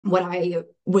what I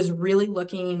was really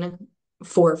looking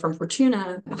for from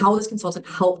Fortuna, how this consultant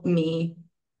helped me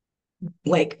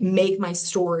like make my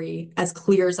story as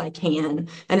clear as I can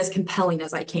and as compelling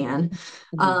as I can.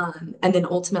 Mhm. And then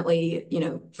ultimately,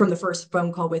 from the first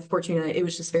phone call with Fortuna, it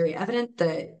was just very evident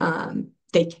that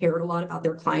they cared a lot about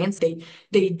their clients.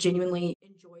 They genuinely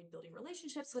enjoyed building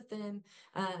relationships with them,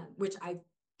 which I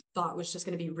thought was just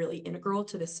going to be really integral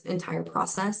to this entire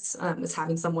process, was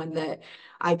having someone that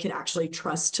I could actually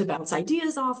trust to bounce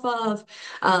ideas off of,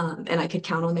 and I could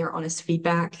count on their honest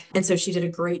feedback. And so she did a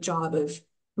great job of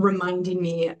reminding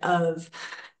me of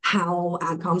how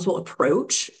adcoms will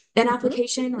approach an Mhm.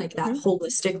 application, like that Mhm.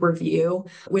 holistic review,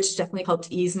 which definitely helped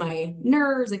ease my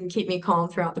nerves and keep me calm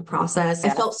throughout the process. I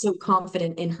Yeah. felt so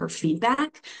confident in her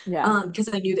feedback Yeah. because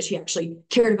I knew that she actually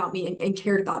cared about me and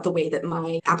cared about the way that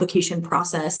my application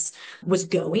process was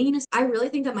going. I really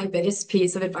think that my biggest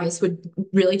piece of advice would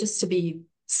really just to be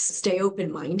stay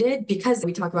open-minded, because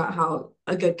we talk about how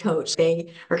a good coach,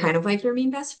 they are kind of like your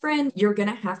mean best friend. You're going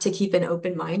to have to keep an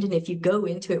open mind. And if you go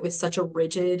into it with such a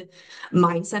rigid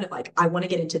mindset of like, I want to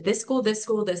get into this school, this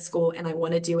school, this school, and I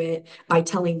want to do it by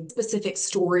telling specific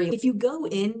story. If you go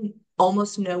in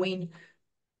almost knowing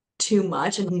too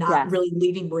much and not Yes. really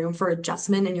leaving room for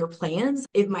adjustment in your plans,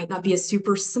 it might not be a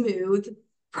super smooth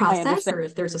I process. understand. Or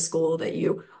if there's a school that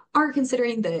you are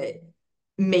considering that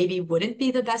maybe wouldn't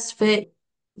be the best fit,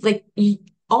 like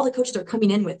all the coaches are coming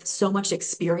in with so much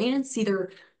experience, either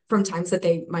from times that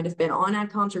they might have been on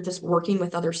adcoms or just working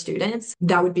with other students.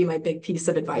 That would be my big piece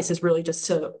of advice, is really just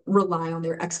to rely on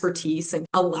their expertise and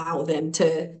allow them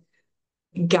to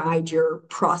guide your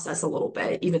process a little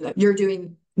bit, even though you're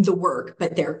doing the work,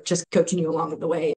 but they're just coaching you along the way.